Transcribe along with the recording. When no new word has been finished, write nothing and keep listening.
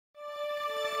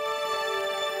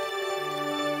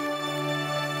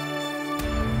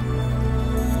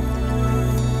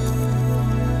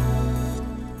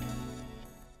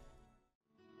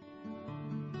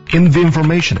In the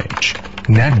information age,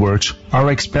 networks are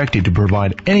expected to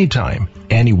provide anytime,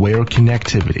 anywhere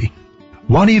connectivity.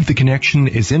 What if the connection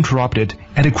is interrupted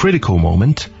at a critical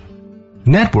moment?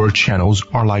 Network channels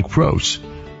are like roads.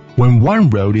 When one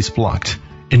road is blocked,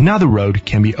 another road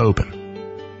can be opened.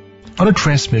 On a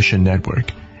transmission network,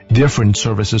 different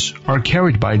services are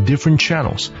carried by different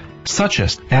channels, such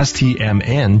as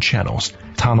STMN channels,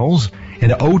 tunnels,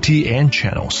 and OTN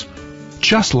channels.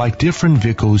 Just like different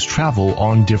vehicles travel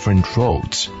on different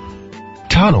roads.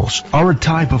 Tunnels are a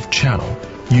type of channel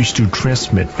used to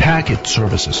transmit packet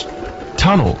services.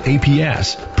 Tunnel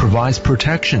APS provides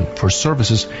protection for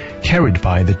services carried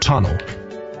by the tunnel.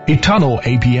 A Tunnel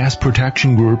APS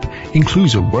protection group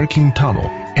includes a working tunnel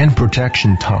and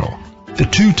protection tunnel. The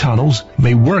two tunnels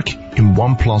may work in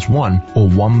 1+1 or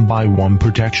 1x1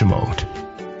 protection mode.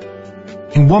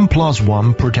 In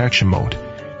 1+1 protection mode,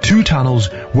 two tunnels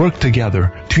work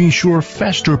together to ensure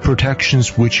faster protection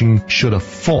switching should a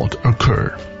fault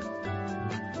occur.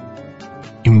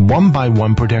 In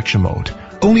 1x1 protection mode,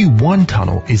 only one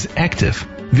tunnel is active,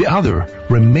 the other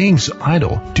remains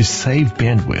idle to save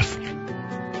bandwidth.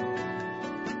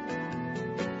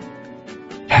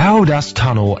 How does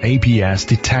Tunnel APS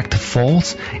detect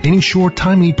faults and ensure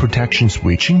timely protection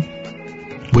switching?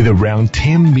 With around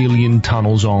 10 million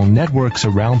tunnels on networks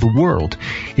around the world,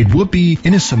 it would be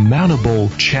an insurmountable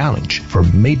challenge for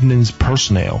maintenance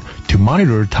personnel to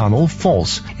monitor tunnel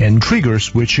faults and trigger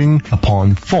switching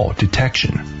upon fault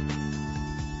detection.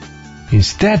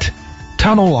 Instead,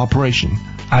 tunnel operation,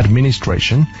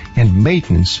 administration, and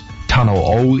maintenance Tunnel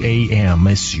OAM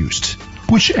is used,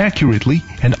 which accurately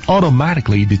and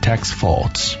automatically detects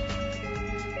faults.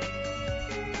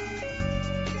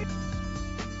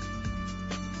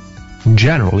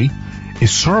 Generally, a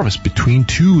service between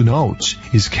two nodes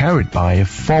is carried by a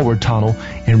forward tunnel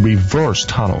and reverse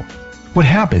tunnel. What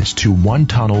happens to one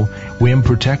tunnel when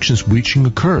protection switching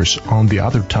occurs on the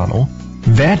other tunnel?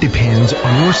 That depends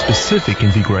on your specific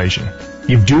configuration.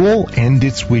 If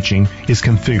dual-ended switching is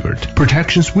configured,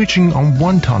 protection switching on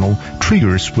one tunnel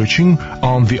triggers switching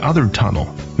on the other tunnel.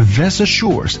 This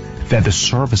assures that the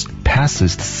service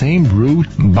passes the same route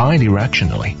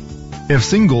bidirectionally. If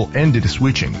single-ended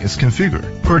switching is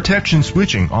configured, protection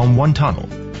switching on one tunnel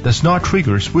does not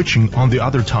trigger switching on the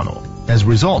other tunnel. As a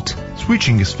result,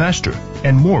 switching is faster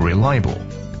and more reliable.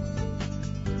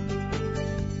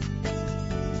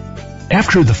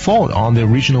 After the fault on the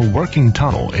original working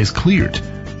tunnel is cleared,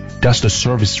 does the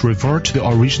service revert to the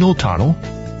original tunnel?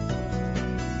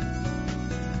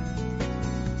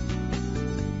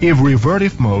 If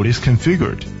revertive mode is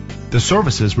configured, the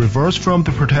services reverse from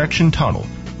the protection tunnel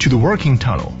to the working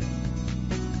tunnel.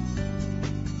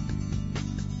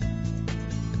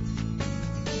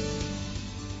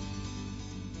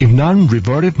 If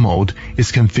non-revertive mode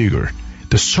is configured,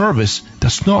 the service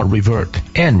does not revert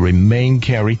and remain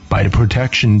carried by the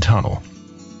protection tunnel.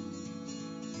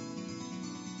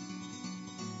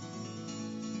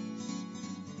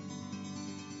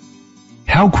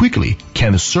 How quickly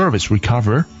can the service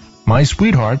recover? My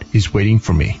sweetheart is waiting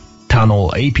for me.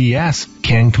 Tunnel APS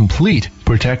can complete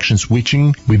protection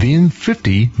switching within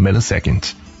 50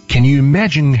 milliseconds. Can you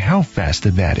imagine how fast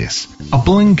that is? A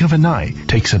blink of an eye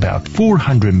takes about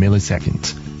 400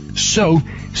 milliseconds. So,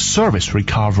 service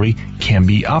recovery can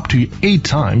be up to 8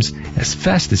 times as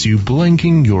fast as you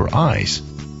blinking your eyes.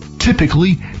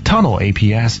 Typically, Tunnel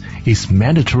APS is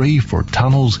mandatory for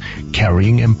tunnels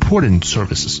carrying important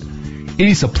services. It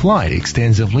is applied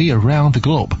extensively around the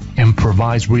globe and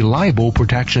provides reliable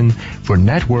protection for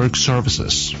network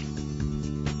services.